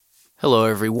Hello,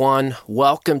 everyone.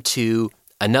 Welcome to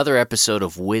another episode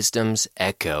of Wisdom's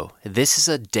Echo. This is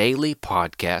a daily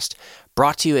podcast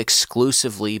brought to you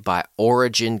exclusively by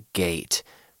Origin Gate.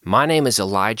 My name is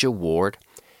Elijah Ward,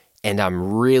 and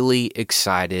I'm really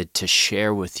excited to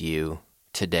share with you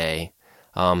today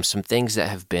some things that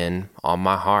have been on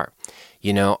my heart.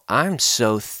 You know, I'm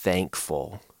so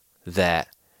thankful that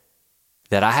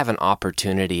I have an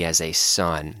opportunity as a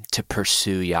son to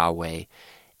pursue Yahweh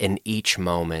in each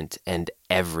moment and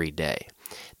every day.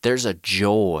 There's a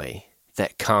joy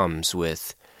that comes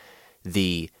with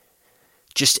the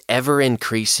just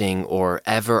ever-increasing or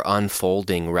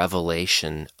ever-unfolding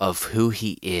revelation of who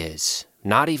He is,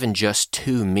 not even just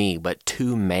to me, but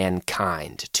to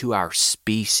mankind, to our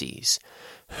species,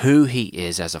 who He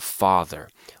is as a Father,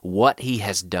 what He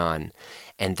has done,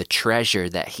 and the treasure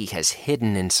that He has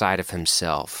hidden inside of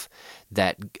Himself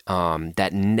that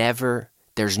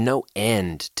there's no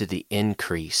end to the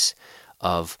increase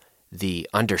of the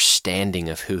understanding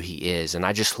of who He is. And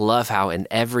I just love how in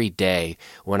every day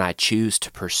when I choose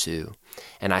to pursue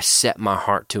and I set my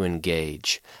heart to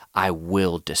engage, I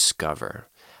will discover.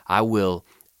 I will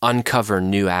uncover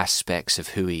new aspects of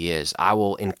who He is. I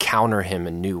will encounter Him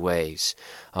in new ways.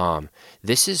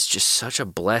 This is just such a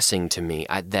blessing to me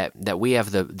that we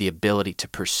have the ability to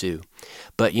pursue.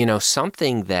 But, you know,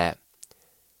 something that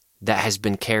has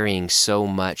been carrying so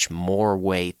much more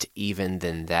weight even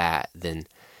than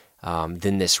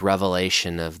this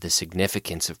revelation of the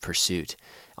significance of pursuit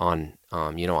on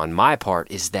my part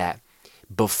is that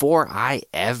before I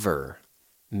ever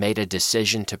made a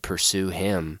decision to pursue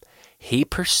Him, He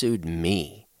pursued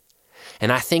me.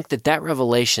 And I think that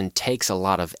revelation takes a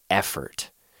lot of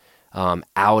effort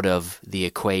out of the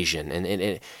equation, and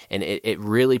it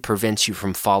really prevents you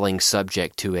from falling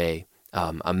subject to a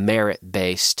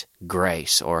merit-based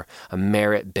grace or a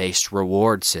merit-based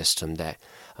reward system that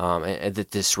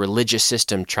this religious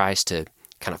system tries to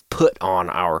kind of put on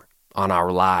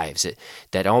our lives.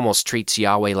 That almost treats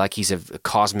Yahweh like He's a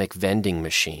cosmic vending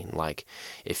machine. Like,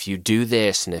 if you do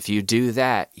this and if you do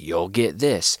that, you'll get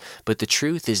this. But the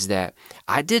truth is that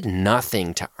I did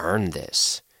nothing to earn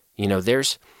this. You know,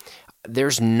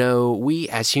 we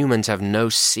as humans have no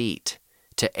seat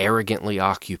to arrogantly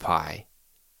occupy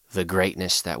the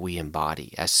greatness that we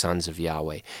embody as sons of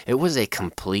Yahweh. It was a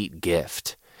complete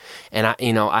gift. And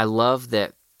I love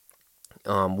that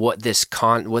what this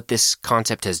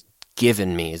concept has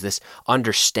given me is this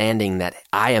understanding that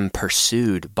I am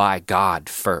pursued by God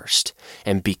first.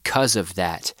 And because of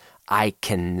that, I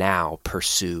can now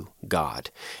pursue God.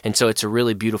 And so it's a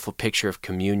really beautiful picture of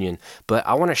communion. But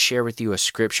I want to share with you a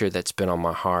scripture that's been on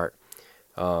my heart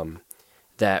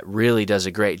that really does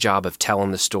a great job of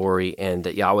telling the story, and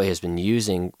that Yahweh has been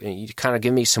using. You kind of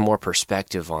give me some more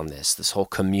perspective on this whole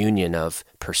communion of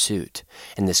pursuit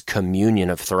and this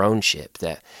communion of throneship,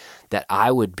 that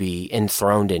I would be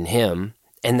enthroned in Him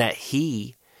and that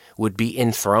He would be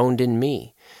enthroned in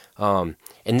me.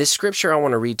 And this scripture I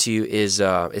want to read to you is,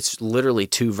 it's literally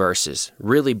 2 verses,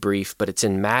 really brief, but it's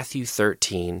in Matthew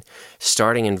 13,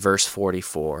 starting in verse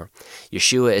 44.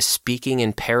 Yeshua is speaking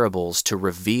in parables to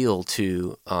reveal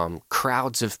to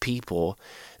crowds of people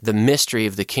the mystery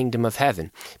of the kingdom of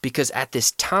heaven. Because at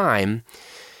this time,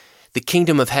 the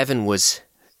kingdom of heaven was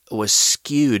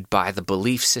skewed by the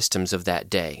belief systems of that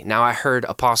day. Now, I heard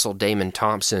Apostle Damon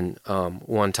Thompson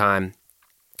one time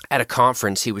at a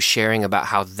conference. He was sharing about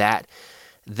how that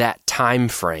time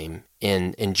frame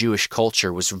in Jewish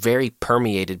culture was very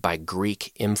permeated by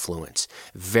Greek influence,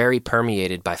 very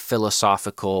permeated by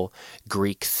philosophical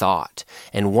Greek thought.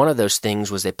 And one of those things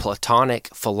was a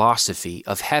Platonic philosophy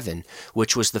of heaven,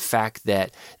 which was the fact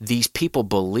that these people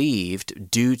believed,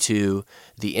 due to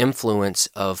the influence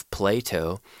of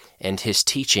Plato and his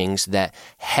teachings, that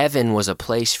heaven was a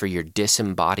place for your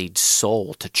disembodied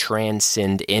soul to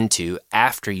transcend into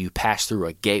after you pass through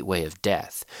a gateway of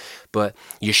death. But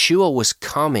Yeshua was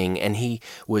coming, and He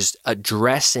was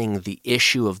addressing the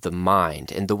issue of the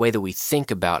mind and the way that we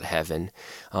think about heaven,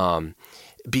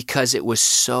 because it was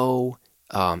so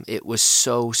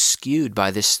skewed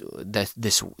by this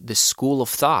school of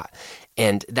thought.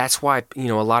 And that's why,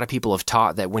 a lot of people have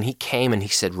taught that when He came and He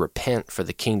said, "Repent, for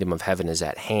the kingdom of heaven is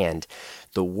at hand,"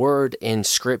 the word in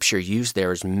Scripture used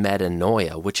there is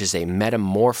metanoia, which is a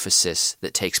metamorphosis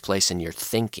that takes place in your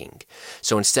thinking.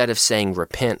 So instead of saying,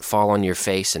 "Repent, fall on your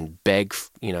face and beg,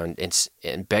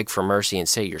 and beg for mercy and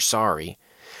say you're sorry,"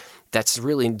 that's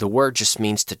really, the word just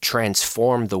means to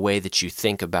transform the way that you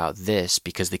think about this,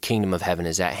 because the kingdom of heaven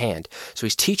is at hand. So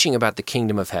He's teaching about the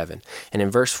kingdom of heaven. And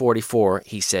in verse 44,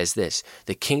 He says this: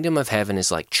 "The kingdom of heaven is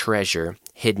like treasure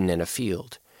hidden in a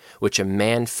field, which a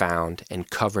man found and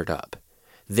covered up.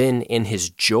 Then in his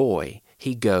joy,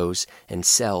 he goes and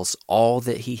sells all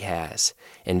that he has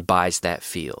and buys that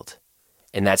field.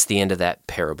 And that's the end of that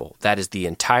parable. That is the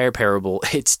entire parable.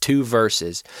 It's 2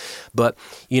 verses. But,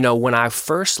 when I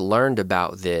first learned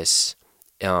about this,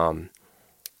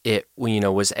 it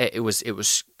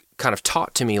was kind of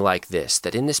taught to me like this,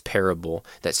 that in this parable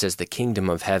that says the kingdom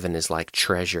of heaven is like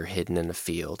treasure hidden in a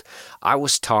field, I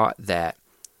was taught that,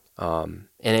 and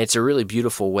it's a really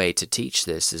beautiful way to teach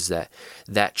this, is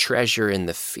that treasure in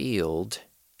the field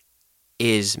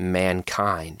is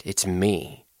mankind. It's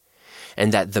me.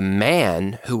 And that the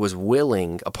man who was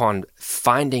willing, upon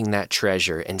finding that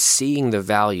treasure and seeing the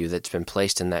value that's been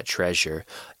placed in that treasure,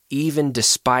 even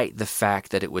despite the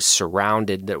fact that it was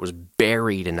surrounded, that it was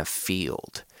buried in a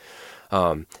field,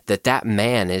 that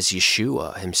man is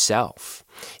Yeshua himself,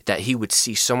 that he would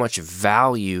see so much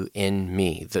value in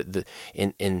me,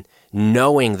 in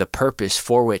knowing the purpose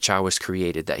for which I was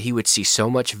created, that he would see so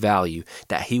much value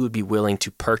that he would be willing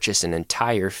to purchase an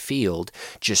entire field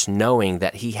just knowing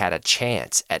that he had a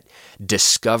chance at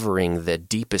discovering the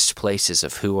deepest places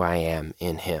of who I am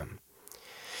in him.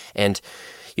 And,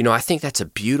 I think that's a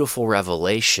beautiful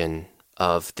revelation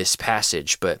of this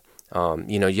passage, but,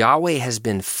 Yahweh has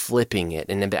been flipping it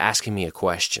and been asking me a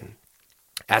question.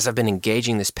 As I've been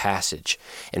engaging this passage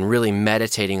and really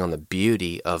meditating on the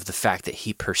beauty of the fact that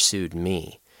he pursued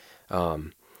me,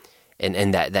 and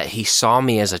that he saw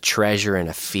me as a treasure in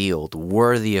a field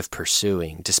worthy of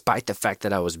pursuing, despite the fact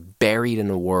that I was buried in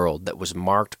a world that was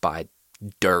marked by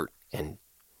dirt and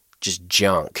just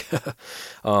junk.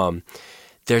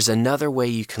 There's another way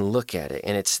you can look at it,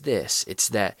 and it's this. It's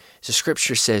that the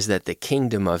scripture says that the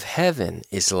kingdom of heaven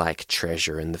is like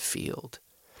treasure in the field.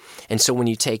 And so when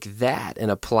you take that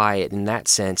and apply it in that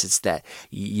sense, it's that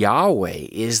Yahweh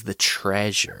is the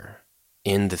treasure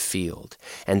in the field,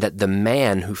 and that the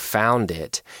man who found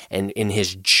it and in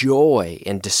his joy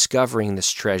in discovering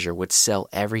this treasure would sell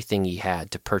everything he had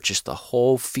to purchase the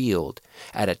whole field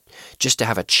just to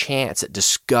have a chance at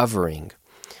discovering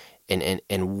and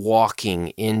walking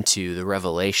into the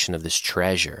revelation of this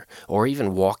treasure, or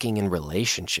even walking in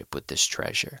relationship with this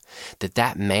treasure,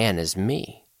 that man is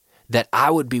me. That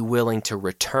I would be willing to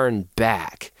return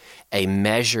back a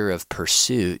measure of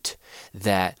pursuit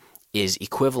that is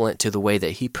equivalent to the way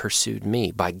that he pursued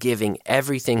me, by giving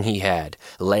everything he had,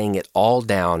 laying it all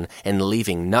down, and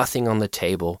leaving nothing on the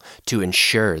table to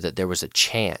ensure that there was a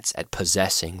chance at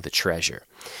possessing the treasure.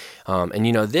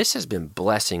 And this has been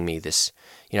blessing me.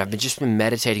 I've just been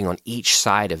meditating on each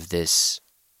side of this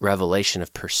revelation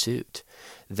of pursuit,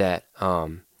 that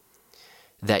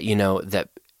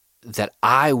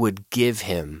I would give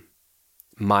him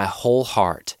my whole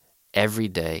heart every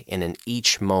day and in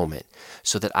each moment,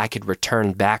 so that I could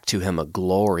return back to him a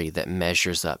glory that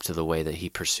measures up to the way that he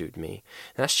pursued me.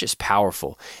 And that's just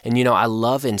powerful. And I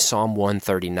love in Psalm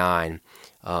 139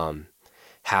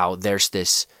 how there's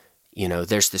this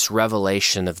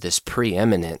revelation of this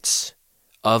preeminence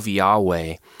of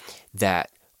Yahweh that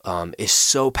is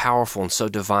so powerful and so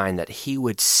divine, that he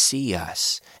would see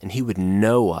us and he would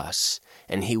know us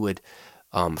and he would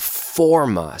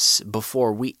form us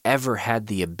before we ever had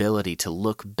the ability to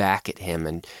look back at him,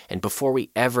 and before we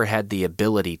ever had the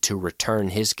ability to return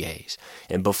his gaze,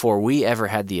 and before we ever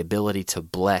had the ability to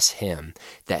bless him,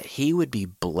 that he would be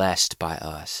blessed by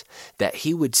us, that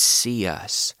he would see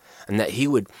us, and that he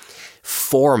would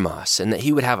form us, and that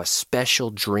he would have a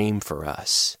special dream for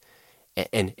us.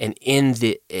 And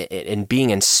in being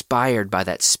inspired by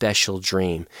that special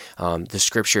dream, the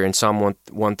scripture in Psalm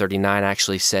 139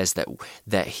 actually says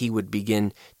that he would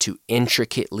begin to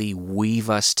intricately weave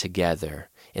us together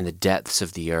in the depths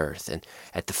of the earth and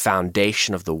at the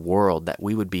foundation of the world, that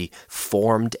we would be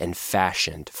formed and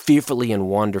fashioned, fearfully and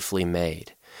wonderfully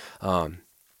made.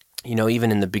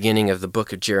 Even in the beginning of the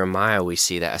book of Jeremiah, we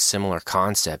see that a similar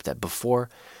concept, that before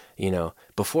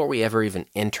we ever even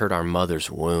entered our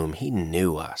mother's womb, he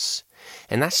knew us.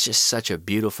 And that's just such a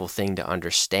beautiful thing to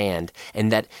understand,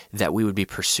 and that we would be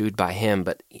pursued by him.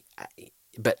 But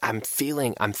I'm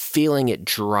feeling it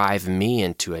drive me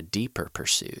into a deeper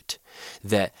pursuit,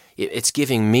 that it's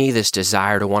giving me this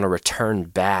desire to want to return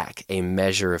back a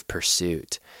measure of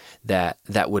pursuit that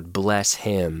would bless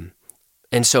him.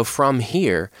 And so from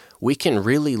here, we can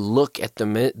really look at the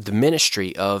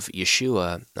ministry of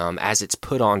Yeshua as it's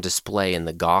put on display in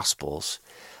the Gospels,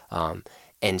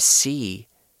 and see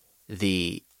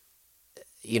the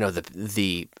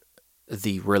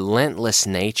the relentless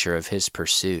nature of his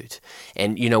pursuit.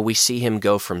 And, we see him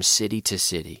go from city to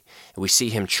city. We see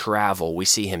him travel. We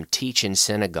see him teach in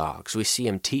synagogues. We see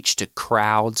him teach to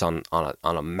crowds on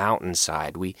a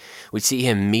mountainside. We see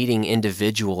him meeting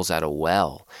individuals at a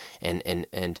well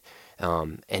and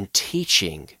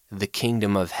teaching the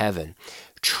kingdom of heaven,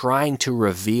 trying to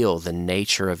reveal the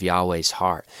nature of Yahweh's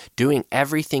heart, doing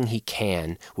everything he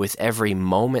can with every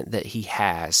moment that he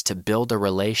has to build a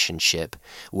relationship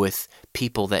with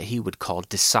people that he would call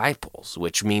disciples,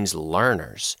 which means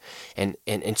learners. And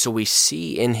so we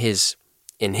see in his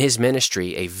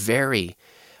ministry a very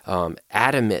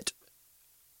adamant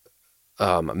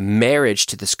marriage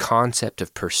to this concept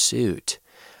of pursuit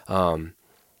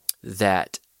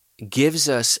that gives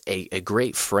us a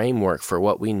great framework for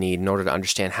what we need in order to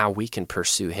understand how we can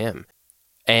pursue him.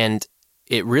 And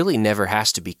it really never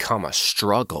has to become a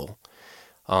struggle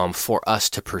for us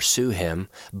to pursue him.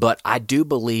 But I do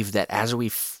believe that as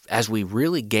we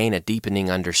really gain a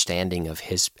deepening understanding of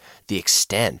the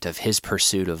extent of his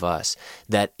pursuit of us,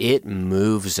 that it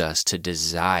moves us to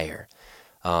desire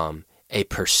a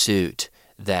pursuit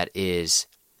that is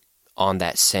on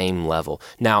that same level.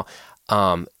 Now,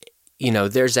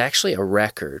 there's actually a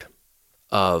record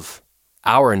of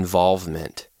our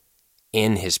involvement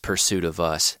in his pursuit of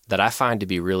us that I find to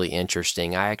be really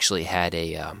interesting. I actually had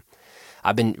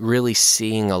I've been really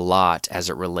seeing a lot as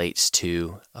it relates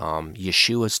to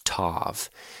Yeshua's Tav.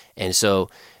 And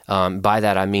so by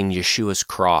that I mean Yeshua's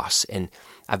cross. And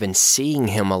I've been seeing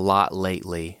him a lot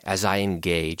lately as I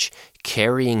engage,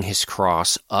 carrying his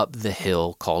cross up the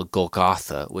hill called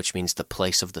Golgotha, which means the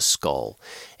place of the skull.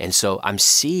 And so I'm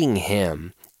seeing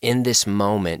him in this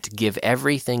moment give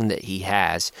everything that he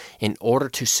has in order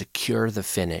to secure the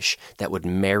finish that would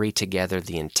marry together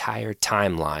the entire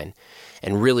timeline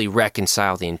and really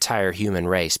reconcile the entire human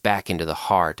race back into the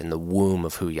heart and the womb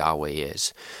of who Yahweh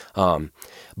is.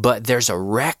 But there's a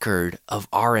record of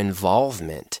our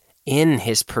involvement in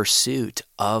his pursuit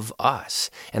of us,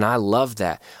 and I love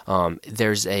that.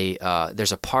 There's a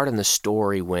part in the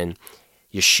story when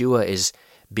Yeshua is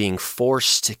being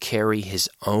forced to carry his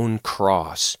own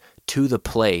cross to the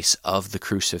place of the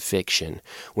crucifixion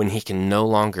when he can no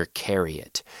longer carry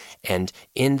it. And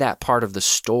in that part of the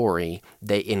story,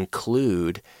 they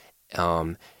include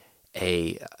a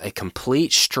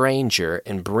complete stranger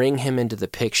and bring him into the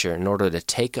picture in order to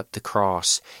take up the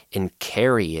cross and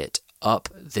carry it up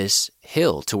this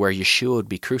hill to where Yeshua would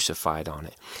be crucified on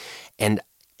it. And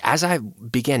as I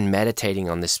began meditating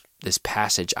on this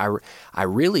passage, I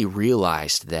really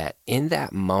realized that in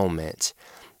that moment,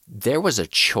 there was a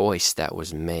choice that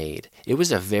was made. It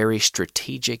was a very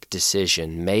strategic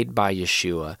decision made by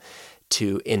Yeshua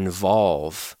to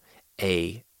involve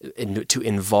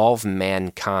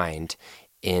mankind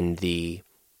in the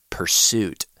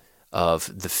pursuit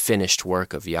of the finished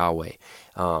work of Yahweh.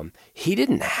 He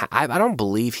didn't. I don't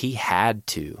believe he had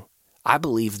to. I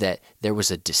believe that there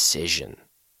was a decision.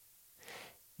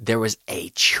 There was a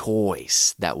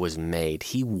choice that was made.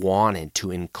 He wanted to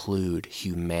include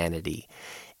humanity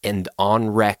and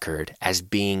on record as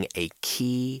being a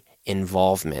key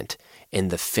involvement in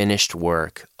the finished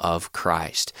work of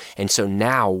Christ. And so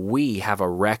now we have a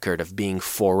record of being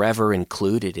forever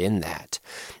included in that.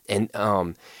 And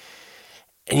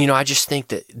I just think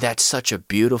that that's such a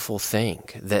beautiful thing,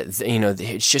 that,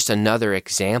 it's just another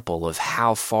example of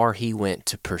how far he went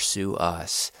to pursue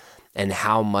us and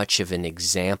how much of an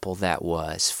example that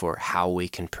was for how we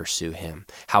can pursue him,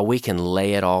 how we can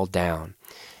lay it all down,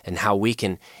 and how we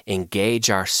can engage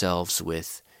ourselves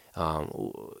with,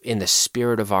 in the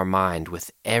spirit of our mind,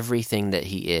 with everything that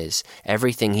he is,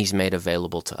 everything he's made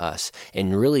available to us,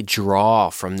 and really draw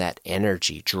from that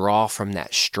energy, draw from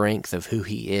that strength of who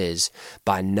he is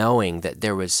by knowing that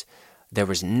there was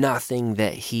nothing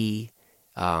that he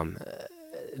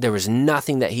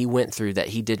went through that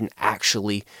he didn't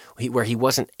actually, where he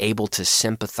wasn't able to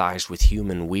sympathize with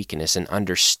human weakness and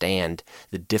understand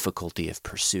the difficulty of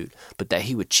pursuit, but that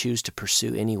he would choose to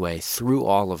pursue anyway through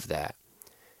all of that,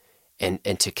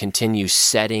 and to continue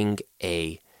setting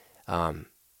an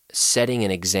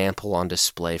example on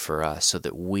display for us so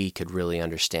that we could really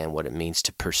understand what it means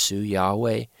to pursue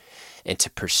Yahweh and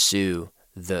to pursue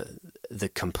the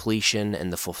completion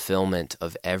and the fulfillment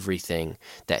of everything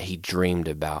that he dreamed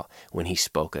about when he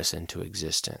spoke us into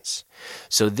existence.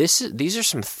 So these are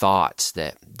some thoughts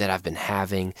that I've been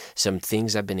having, some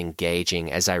things I've been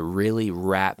engaging as I really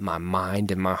wrap my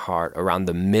mind and my heart around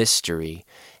the mystery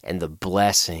and the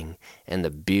blessing and the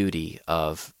beauty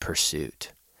of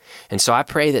pursuit. And so I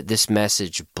pray that this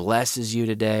message blesses you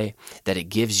today, that it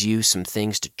gives you some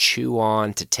things to chew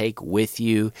on, to take with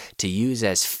you, to use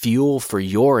as fuel for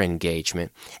your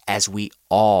engagement as we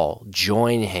all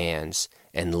join hands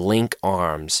and link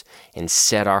arms and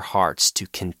set our hearts to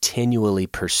continually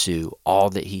pursue all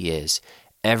that He is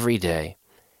every day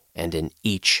and in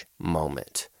each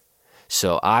moment.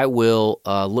 So I will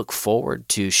look forward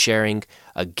to sharing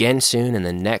again soon in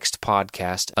the next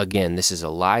podcast. Again, this is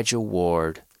Elijah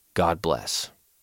Ward. God bless.